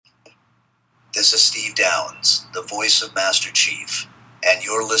This is Steve Downs, the voice of Master Chief, and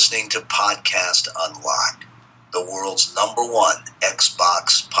you're listening to Podcast Unlocked, the world's #1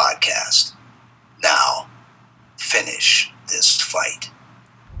 Xbox podcast. Now, finish this fight.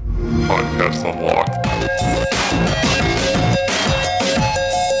 Podcast Unlocked.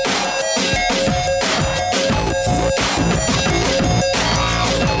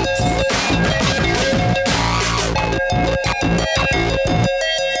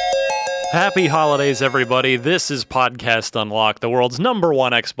 Happy holidays, everybody. This is Podcast Unlocked, the world's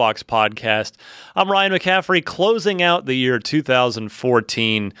 #1 Xbox podcast. I'm Ryan McCaffrey, closing out the year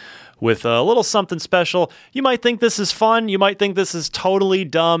 2014 with a little something special. You might think this is fun. You might think this is totally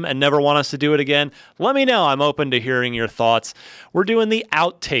dumb and never want us to do it again. Let me know. I'm open to hearing your thoughts. We're doing the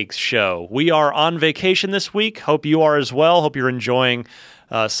Outtakes show. We are on vacation this week. Hope you are as well. Hope you're enjoying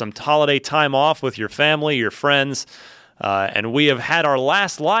some holiday time off with your family, your friends. And we have had our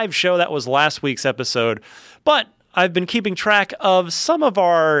last live show. That was last week's episode. But I've been keeping track of some of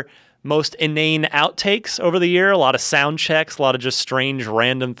our most inane outtakes over the year. A lot of sound checks, a lot of just strange,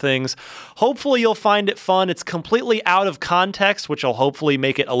 random things. Hopefully you'll find it fun. It's completely out of context, which will hopefully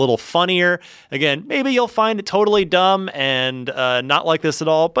make it a little funnier. Again, maybe you'll find it totally dumb and not like this at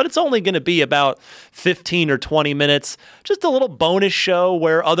all, but it's only going to be about 15 or 20 minutes. Just a little bonus show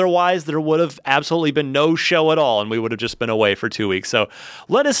where otherwise there would have absolutely been no show at all, and we would have just been away for 2 weeks. So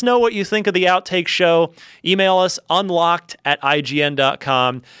let us know what you think of the Outtake show. Email us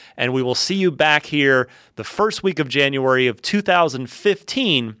unlocked@ign.com, and we will see you back here the first week of January of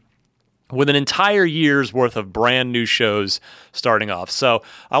 2015 with an entire year's worth of brand new shows starting off. So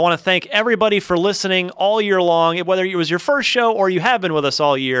I want to thank everybody for listening all year long, whether it was your first show or you have been with us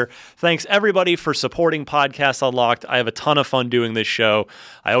all year. Thanks everybody for supporting Podcast Unlocked. I have a ton of fun doing this show.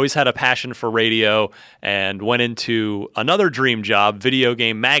 I always had a passion for radio and went into another dream job, video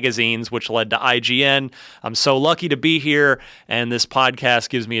game magazines, which led to IGN. I'm so lucky to be here, and this podcast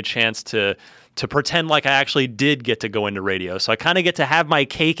gives me a chance to pretend like I actually did get to go into radio. So I kind of get to have my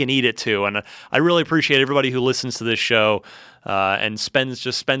cake and eat it too. And I really appreciate everybody who listens to this show and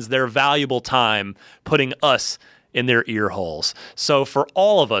spends their valuable time putting us in their ear holes. So for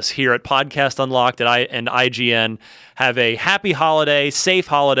all of us here at Podcast Unlocked and IGN, have a happy holiday, safe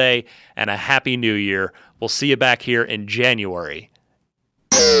holiday, and a happy new year. We'll see you back here in January.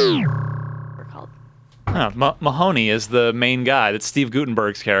 Mahoney is the main guy. That's Steve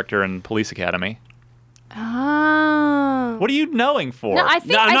Guttenberg's character in Police Academy. Oh. What are you knowing for? No, I'm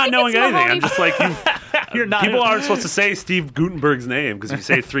not knowing anything. Mahoney. I'm just like, You're not. people aren't supposed to say Steve Guttenberg's name because if you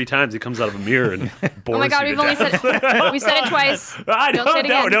say it 3 times, he comes out of a mirror and bores Oh my God, you we've to only death. said it. We said it twice. I Don't say it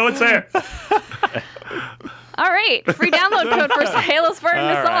again. no one's there. All right, free download code for Halo Spartan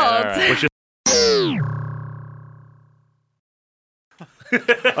All Assault. right. Which is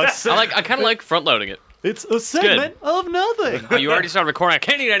I kind of like front loading it. It's a segment of nothing. Oh, you already started recording. I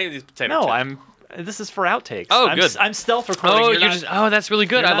can't eat any of these potato chips. This is for outtakes. Oh, I'm good. I'm stealth recording. Oh, that's really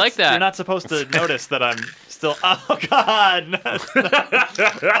good. I like that. You're not supposed to notice that I'm still. Oh God!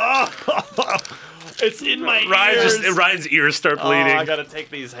 It's in my ears. Ryan's ears start bleeding. I gotta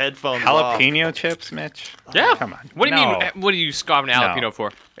take these headphones off. Jalapeno chips, Mitch? Yeah. Come on. What do you No. mean? What are you scoffing jalapeno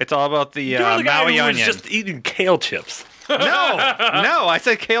for? It's all about the You're the guy Maui who was onion. just eating kale chips. No, I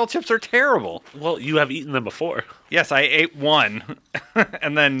said kale chips are terrible. Well, you have eaten them before. Yes, I ate one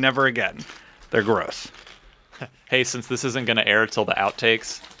and then never again. They're gross. Hey, since this isn't gonna air till the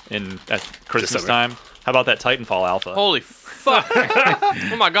outtakes at Christmas December. time, how about that Titanfall Alpha? Holy fuck!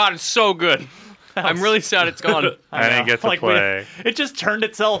 Oh my God, it's so good. I'm really sad it's gone. I didn't get to play. It just turned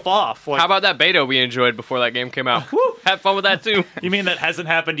itself off. How about that beta we enjoyed before that game came out? Have fun with that too. You mean that hasn't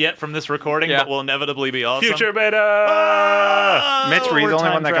happened yet from this recording, Yeah. but will inevitably be awesome? Future beta. Mitch, were you the we're only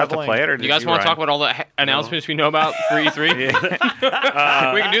time one that got to traveling. play it? Or did You guys want to talk about all the announcements we know about for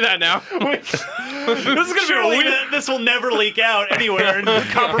E3? We can do that now. This is gonna be a weird. This will never leak out anywhere and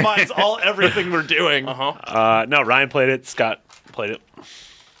compromise everything we're doing. No, Ryan played it. Scott played it.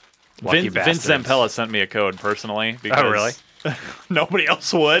 Lucky Vince bastards. Zampella sent me a code personally. Because really? Nobody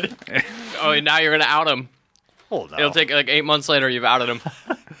else would. Oh, and now you're gonna out him. Oh no. It'll take like 8 months later. You've outed him.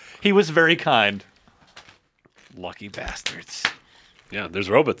 He was very kind. Lucky bastards. Yeah, there's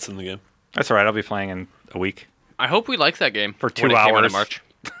robots in the game. That's all right. I'll be playing in a week. I hope we like that game For 2 when it came out in hours. March.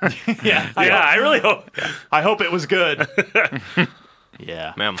 Yeah. I really hope. I hope it was good.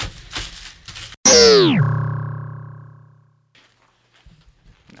 Yeah. Ma'am.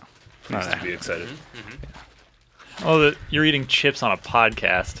 Needs to be excited. Oh, you're eating chips on a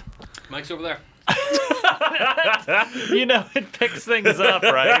podcast. Mike's over there. You know, it picks things up,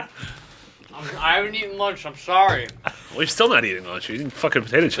 right? I haven't eaten lunch. I'm sorry. Well, you're still not eating lunch. You're eating fucking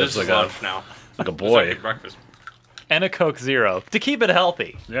potato chips This is lunch now. Like a boy. Breakfast. And a Coke Zero to keep it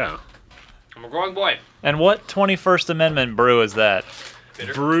healthy. Yeah. I'm a growing boy. And what 21st Amendment brew is that?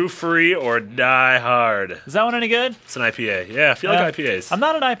 Brew free or die hard. Is that one any good? It's an IPA. Yeah, I feel like IPAs. I'm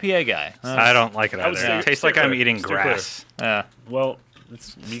not an IPA guy. I don't like it would either. say It tastes steer like I'm clear. eating Steer grass. Well,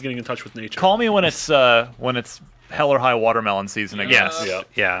 it's me getting in touch with nature. Call me when it's hell or high watermelon season again. Yes. Yep.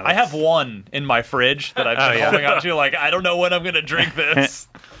 Yeah. I have one in my fridge that I've been holding on to. Like, I don't know when I'm going to drink this,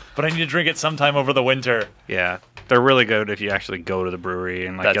 but I need to drink it sometime over the winter. Yeah. They're really good if you actually go to the brewery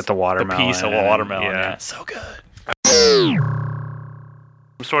and like That's get the watermelon. The piece of watermelon. Yeah. Yeah. So good.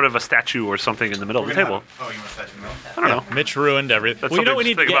 Some sort of a statue or something in the middle of the table. Oh, you want to touch milk? I don't know. Mitch ruined everything. That's Well, you know what something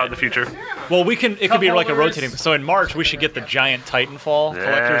we to need think to about in the get? future. Well, we can. It could be like a holders. rotating. So in March, we should get the giant Titanfall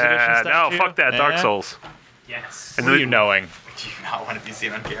collector's edition Yeah, statue. no, fuck that. Dark Yeah. Souls. Yes. And What are you knowing? Do you not want to be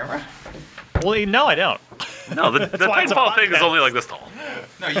seen on camera? Well, no, I don't. No, the why it's a Titanfall thing is podcast. only like this tall.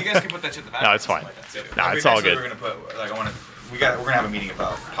 No, you guys can put that shit in the back. No, it's fine. Like that too. No, Maybe it's all next week good. We're gonna put like we're gonna have a meeting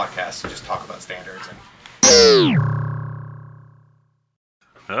about podcasts and just talk about standards and.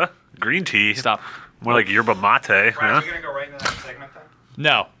 Huh? Green tea. Stop. More like yerba mate. Brian, Huh? are we gonna go right into that segment then?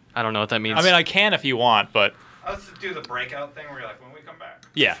 No. I don't know what that means. I mean, I can if you want, but Let's do the breakout thing where you're like, when we come back.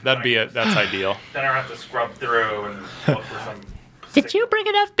 yeah, that's ideal. Then I don't have to scrub through and look for some. Did you bring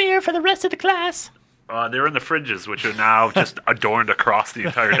enough beer for the rest of the class? They're in the fridges, which are now just adorned across the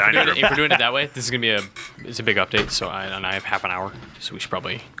entire dining room. if we're doing it that way, this is gonna be it's a big update. So I have half an hour, so we should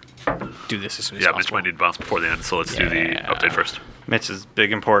probably do this as soon as Yeah, possible. Mitch might need to bounce before the end, so let's do the Yeah. update first. Mitch's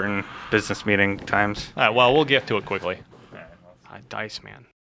big important business meeting times. All right, well, we'll get to it quickly. Dice, man.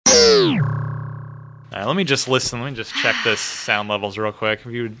 All right, let me just listen. Let me just check this sound levels real quick.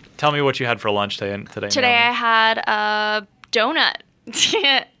 If you would tell me what you had for lunch today. Today I Naomi. had a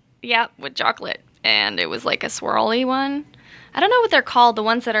donut. Yeah, with chocolate. And it was like a swirly one. I don't know what they're called. The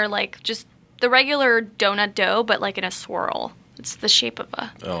ones that are like just the regular donut dough, but like in a swirl. It's the shape of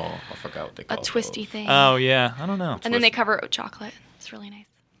a Oh, I forgot what they call twisty thing. Oh yeah, I don't know. and then they cover it with chocolate. It's really nice.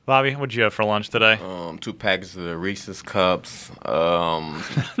 Bobby, what'd you have for lunch today? 2 packets of the Reese's Cups,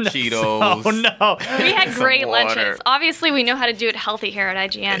 Cheetos. Oh no, We had great water. lunches. Obviously, we know how to do it healthy here at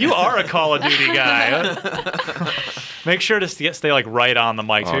IGN. you are a Call of Duty guy. Make sure to stay like right on the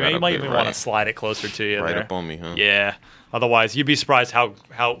mic. Oh, So you gotta might be even right. want to slide it closer to you. Right there. up on me, huh? Yeah. Otherwise, you'd be surprised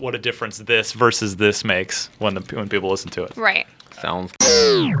what a difference this versus this makes when people listen to it. Right. Sounds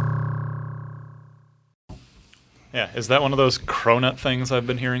Yeah, is that one of those cronut things I've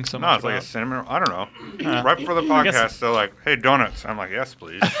been hearing so No, much it's like a about? cinnamon. I don't know. Right before the podcast, they're like, "Hey, donuts." I'm like, "Yes,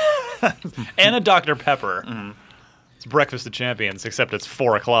 please." And a Dr. Pepper. It's breakfast of champions, except it's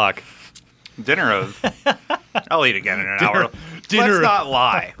 4:00. Dinner of. I'll eat again in an hour. dinner- Let's not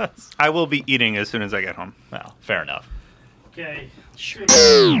lie. I will be eating as soon as I get home. Well, fair enough. Okay.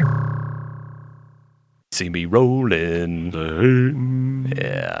 See me rolling.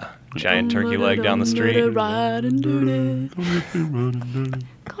 Yeah. Giant turkey leg down the street. Gonna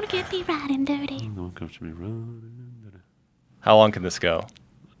get me riding dirty. How long can this go?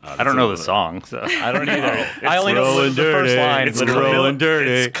 I don't know the song, so I don't either. I only know the first line. It's literally. rolling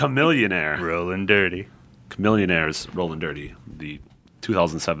dirty. It's Chameleonaire. rolling dirty. Chameleonaire's Rolling Dirty, the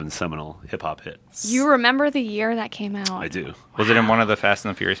 2007 seminal hip hop hit. You remember the year that came out? I do. Was it in one of the Fast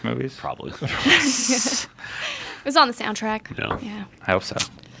and the Furious movies? Probably. It was on the soundtrack. Yeah. Yeah. I hope so.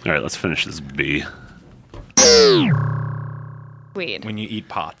 All right, let's finish this B. Weed. when you eat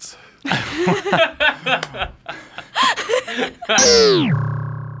pots.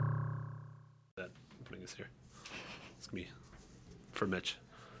 I'm putting this here. It's gonna be for Mitch,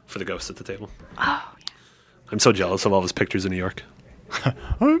 for the ghost at the table. Oh, I'm so jealous of all of his pictures in New York.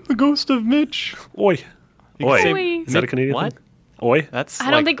 I'm the ghost of Mitch. Oi. Oi. Oi. Is that a Canadian What? thing? Oi? That's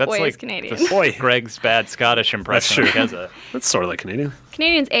I don't think that's oi is like Canadian. the Oi. Greg's bad Scottish impression of That's Keza. That's sort of like Canadian.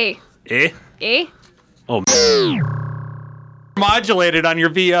 Canadians A. Eh? A? Oh, Modulated on your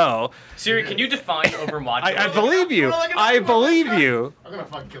VO. Siri, can you define overmodulate? I believe you. I believe you. I'm gonna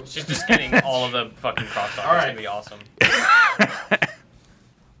fucking kill She's just getting all of the fucking crosstalk. All It's right. gonna be awesome.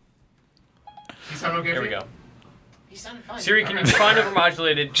 You sound okay? Here for we you? go. He sounded fine. Siri, can you define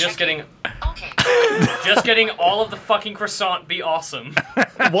overmodulated? Just getting all of the fucking croissant be awesome.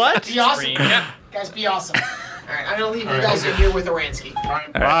 What? Be awesome. Screen. Yeah. Guys, be awesome. All right, I'm gonna leave you guys in here with Oransky. All right.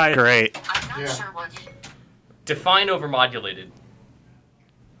 All right, great. I'm not Yeah. sure what. Define overmodulated.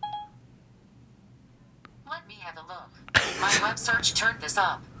 Let me have a look. My web search turned this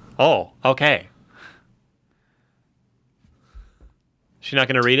up. Oh, okay. She's not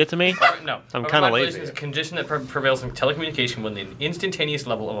going to read it to me? No. I'm kinda Overmodulation lazy. is a condition that prevails in telecommunication when the instantaneous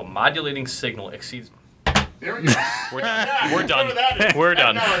level of a modulating signal exceeds. We're done. We're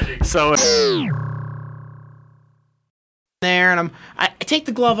done. So there, and I take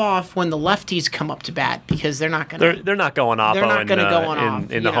the glove off when the lefties come up to bat because they're not gonna They're not going oppo they're not gonna go on off, in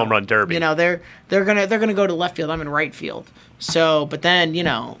you the know. home run derby. You know, they're gonna go to left field. I'm in right field. So, but then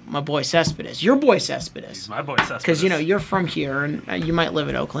my boy Cespedes, your boy Cespedes, My boy Cespedes. because you're from here and you might live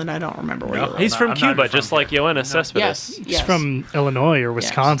in Oakland. I don't remember where you live. He's from I'm not Cuba, from just like Yoenis Cespedes. Yes, He's yes. from Illinois or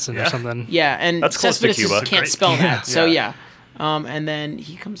Wisconsin or something. Yeah, and That's close to Cespedes Cuba. can't Great. spell that. So Yeah. and then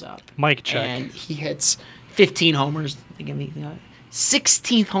he comes up. Mic check. And he hits 15 homers. They give me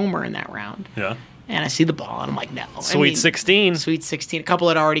 16th homer in that round. Yeah. And I see the ball, and I'm like, no. Sweet 16. Sweet 16. A couple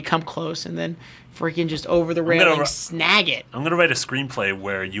had already come close, and then freaking just over the railing, snag it. I'm gonna write a screenplay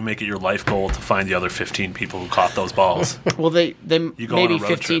where you make it your life goal to find the other 15 people who caught those balls. Well, they go on maybe a road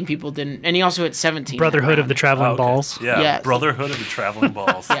 15 trip. people didn't, and he also hit 17. Brotherhood of the that Traveling Okay. Balls. Yeah. Yeah. Brotherhood of the Traveling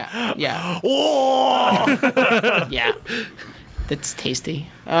Balls. round. Yeah, yeah, that's tasty.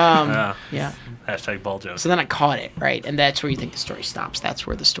 Yeah. Yeah. Hashtag ball joke. So then I caught it, right, and that's where you think the story stops. That's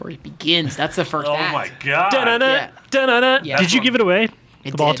where the story begins. That's the first Oh act. my god. Da-na-na, Yeah. da-na-na. Yeah. Did you give it away?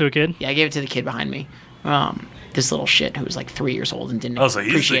 It The ball did. to a kid? Yeah, I gave it to the kid behind me. This little shit who was like 3 years old and didn't Oh, so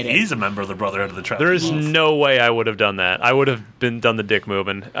he's appreciate it. a member of the Brotherhood of the Traveling There is Balls. no way I would have done that. I would have done the dick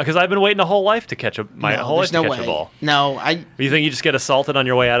moving because I've been waiting a whole life to catch my whole life there's to no catch a way. ball. No, You think you just get assaulted on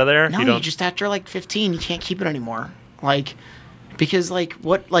your way out of there? No, you you, don't. just after like 15, you can't keep it anymore. Like, because like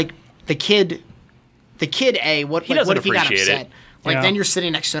what like the kid, A, what He like, what doesn't if he got appreciate upset? it. Like Yeah. then you're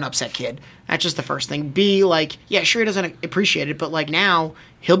sitting next to an upset kid. That's just the first thing. B, like yeah, sure he doesn't appreciate it, but like now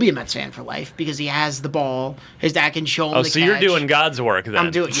he'll be a Mets fan for life because he has the ball. His dad can show him. Oh, the so you're catch. doing God's work then?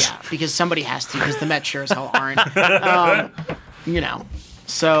 I'm doing because somebody has to because the Mets sure as hell aren't.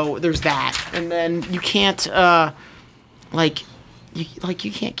 So there's that, and then you can't you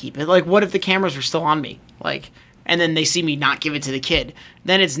can't keep it. Like, what if the cameras were still on me? Like, and then they see me not give it to the kid.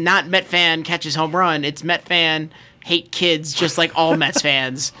 Then it's not Met fan catches home run. It's Met fan hate kids, just like all Mets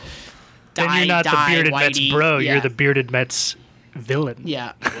fans. Then you're not the bearded Mets Whitey. bro. Yeah. You're the bearded Mets villain.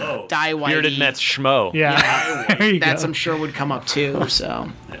 Yeah. Die Whitey. Bearded Mets schmo. Yeah. There you That's go. I'm sure would come up too. So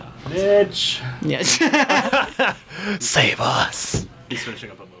Mitch. yes. Save us. He's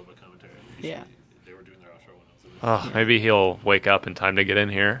finishing up a MOBA commentary. Yeah. They were doing their outro when I was in Oh, maybe he'll wake up in time to get in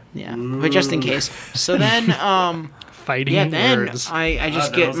here. Yeah. But just in case. So then Fighting yeah, then words. I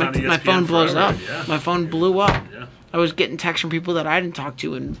just that get was my, on ESPN my phone blows forever, up. yeah. My phone blew up. Yeah. I was getting texts from people that I didn't talk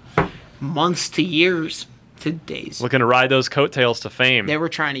to in months to years to days. Looking to ride those coattails to fame. They were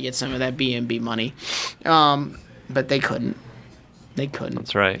trying to get some of that BNB money, but they couldn't. They couldn't.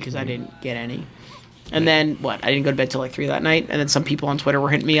 That's right. Because I didn't get any. And then what? I didn't go to bed till like 3 that night. And then some people on Twitter were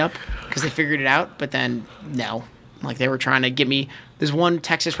hitting me up because they figured it out. But then no, like they were trying to get me. There's one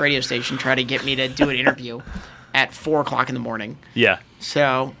Texas radio station trying to get me to do an interview at 4 o'clock in the morning. Yeah.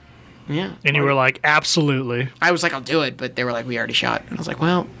 So, yeah. And you were like, absolutely. I was like, I'll do it, but they were like, we already shot. And I was like,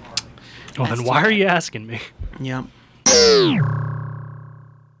 well, Well, then why are you asking me? yeah.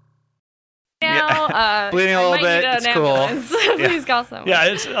 Now, Bleeding a I little might bit, need an it's cool. ambulance. Please call someone. Yeah,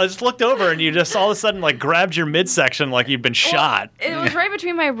 I just looked over and you just all of a sudden like grabbed your midsection like you'd been shot. It was right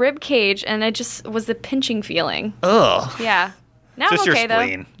between my rib cage, and it just was the pinching feeling. Ugh. Yeah. Now Just I'm your okay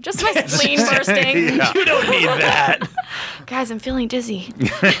spleen. though. Just my spleen bursting. You don't need that. Guys, I'm feeling dizzy.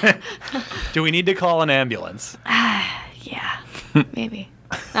 Do we need to call an ambulance? Yeah, maybe.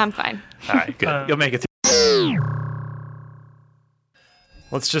 I'm fine. All right, good. You'll make it through.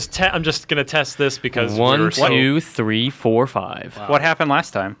 Let's just I'm just going to test this because we One, were so- 2, 3, 4, 5. What happened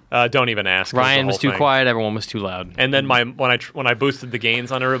last time? don't even ask. It was Ryan the was whole too thing. quiet. Everyone was too loud. And then when I boosted the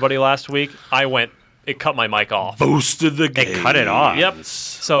gains on everybody last week, it cut my mic off. Boosted the game. It cut it off. Yep.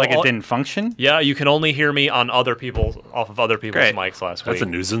 So Like it didn't function? Yeah, you can only hear me on other people's Great. mics last week. That's a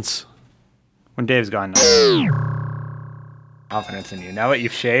nuisance. When Dave's gone. Confidence in you. Now that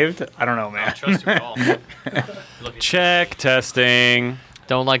you've shaved, I don't know, man. Trust you at all. Check testing.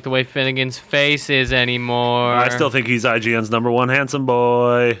 Don't like the way Finnegan's face is anymore. I still think he's IGN's #1 handsome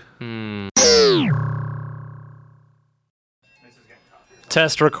boy.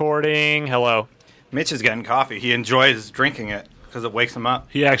 Test recording. Hello. Mitch is getting coffee. He enjoys drinking it because it wakes him up.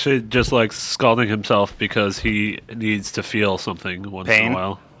 He actually just likes scalding himself because he needs to feel something once in Pain? a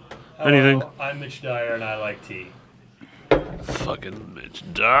while. Anything? I'm Mitch Dyer and I like tea. Fucking Mitch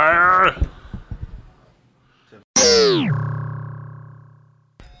Dyer.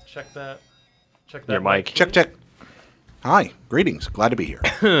 Check that. Check Your that mic. Check. Hi, greetings. Glad to be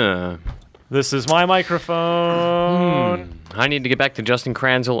here. This is my microphone. I need to get back to Justin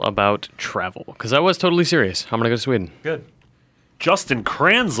Kranzel about travel because I was totally serious. I'm gonna go to Sweden. Good. Justin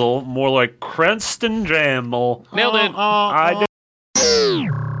Kranzel, more like Cranston Jamel. Nailed it. I did.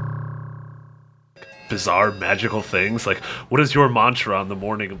 Bizarre magical things like, what is your mantra on the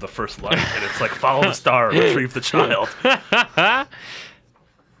morning of the first light? And it's like, follow the star, retrieve the child. Oh,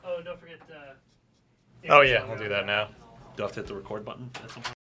 don't forget. Oh yeah, we'll do that now. Do I have to hit the record button at some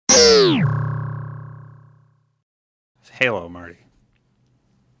point? It's Halo, Marty.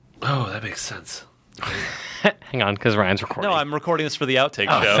 Oh, that makes sense. Hang on, because Ryan's recording. No, I'm recording this for the outtake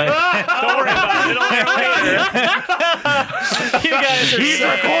show. thank- Don't worry about it. It'll air later. You guys are He's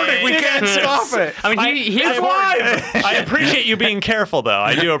recording. We can't stop it. I mean, It's live. I appreciate you being careful, though.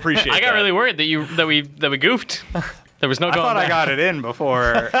 I do appreciate. I got that. really worried that we goofed. There was no I going thought back. I got it in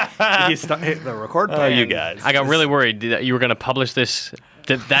before he hit the record Oh, button. you guys. I got really worried that you were going to publish this.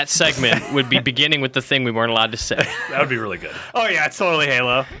 That segment would be beginning with the thing we weren't allowed to say. That would be really good. Oh yeah, it's totally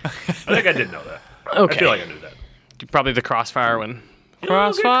Halo. I think I did know that. Okay. I feel like I knew that. Probably the Crossfire one.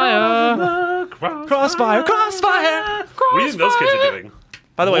 Crossfire. Crossfire. What do you think those kids are doing?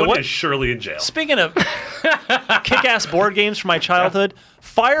 By the way, One what is surely in jail. Speaking of kick-ass board games from my childhood,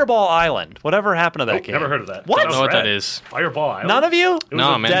 Fireball Island. Whatever happened to that game? Never heard of that. What? I don't know what that is. Fireball Island? None of you? It was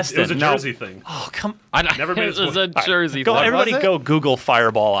No, a, man. Destin. It was a No. Jersey thing. Oh, come. Never made It was its a Jersey. Go, thing. everybody, was it? go Google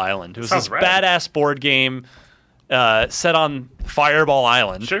Fireball Island. It was Sounds this rad. badass board game set on Fireball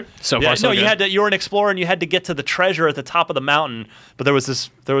Island. Sure. So Yeah, far, so no, you good. had to. You were an explorer, and you had to get to the treasure at the top of the mountain. But there was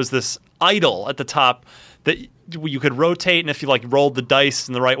this idol at the top that you could rotate, and if you like rolled the dice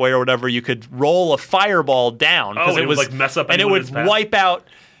in the right way or whatever, you could roll a fireball down. Oh, and it would, like, mess up and it anyone in would its path? wipe out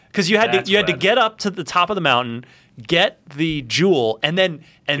because you had That's to rad. get up to the top of the mountain, get the jewel, and then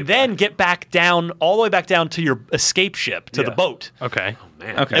get back down all the way back down to your escape ship to the Yeah. boat. Okay.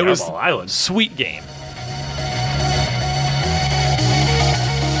 Man, Okay. It was Fireball Island. sweet game.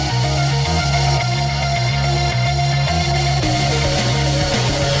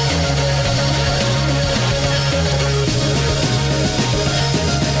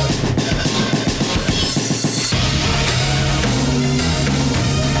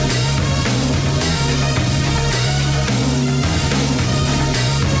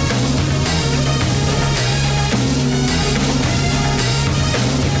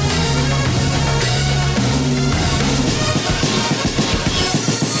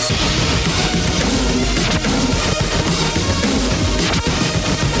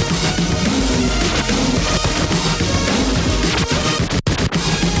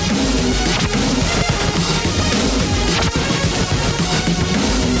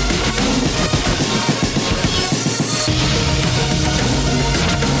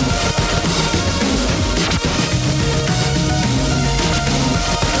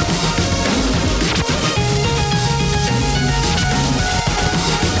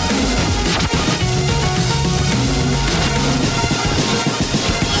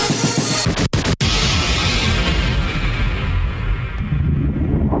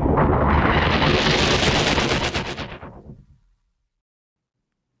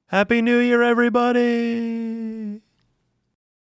 Happy New Year, everybody!